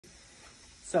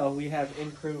So we have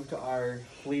improved our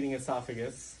bleeding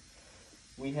esophagus.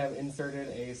 We have inserted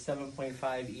a 7.5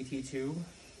 ET tube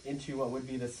into what would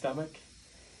be the stomach,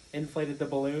 inflated the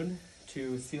balloon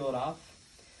to seal it off.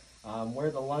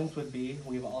 Where the lungs would be,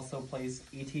 we've also placed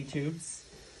ET tubes.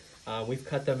 We've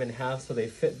cut them in half so they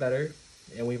fit better,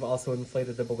 and we've also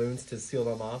inflated the balloons to seal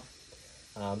them off.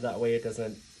 That way it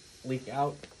doesn't leak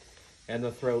out and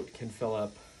the throat can fill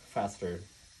up faster.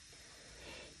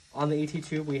 On the ET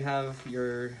tube, we have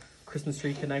your Christmas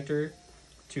tree connector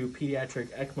to pediatric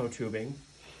ECMO tubing,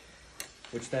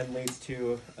 which then leads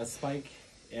to a spike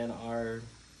in our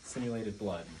simulated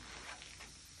blood.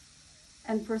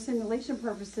 And for simulation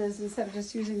purposes, instead of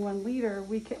just using 1 liter,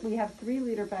 we have 3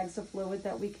 liter bags of fluid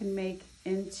that we can make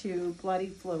into bloody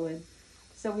fluid,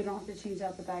 so we don't have to change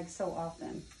out the bags so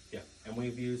often. Yeah, and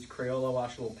we've used Crayola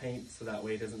washable paint so that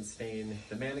way it doesn't stain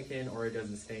the mannequin or it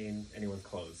doesn't stain anyone's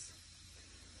clothes.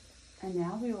 And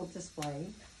now we will display.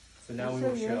 So now we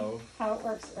will show how it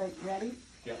works. All right, ready?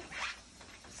 Yep.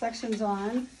 Suction's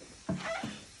on.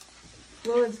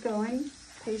 Fluid's going.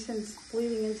 Patient's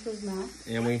bleeding into his mouth.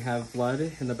 And we have blood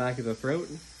in the back of the throat.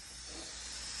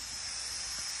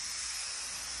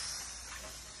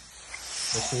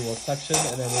 Which we will suction,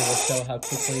 and then we will show how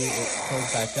quickly it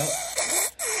pulls back up.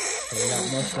 So we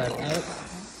got most of that out.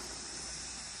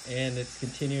 And it's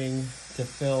continuing to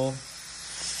fill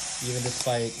even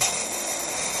despite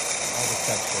all the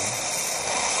suction.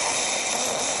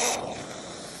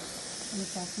 And if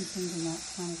that contains in that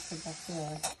tonic for back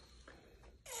there.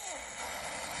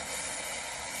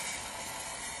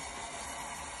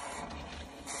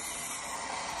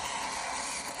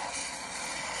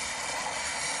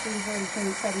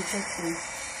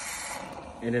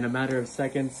 And in a matter of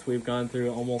seconds, we've gone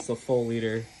through almost a full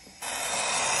liter.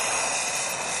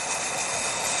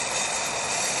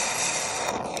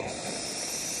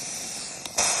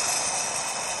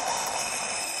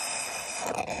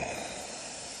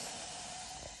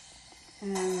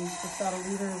 And just about a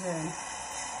liter in.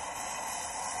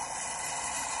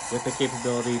 With the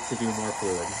capability to do more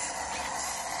fluid.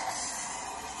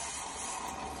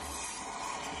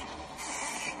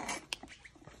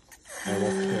 And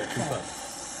cut.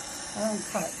 I don't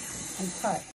cut. I'm cut.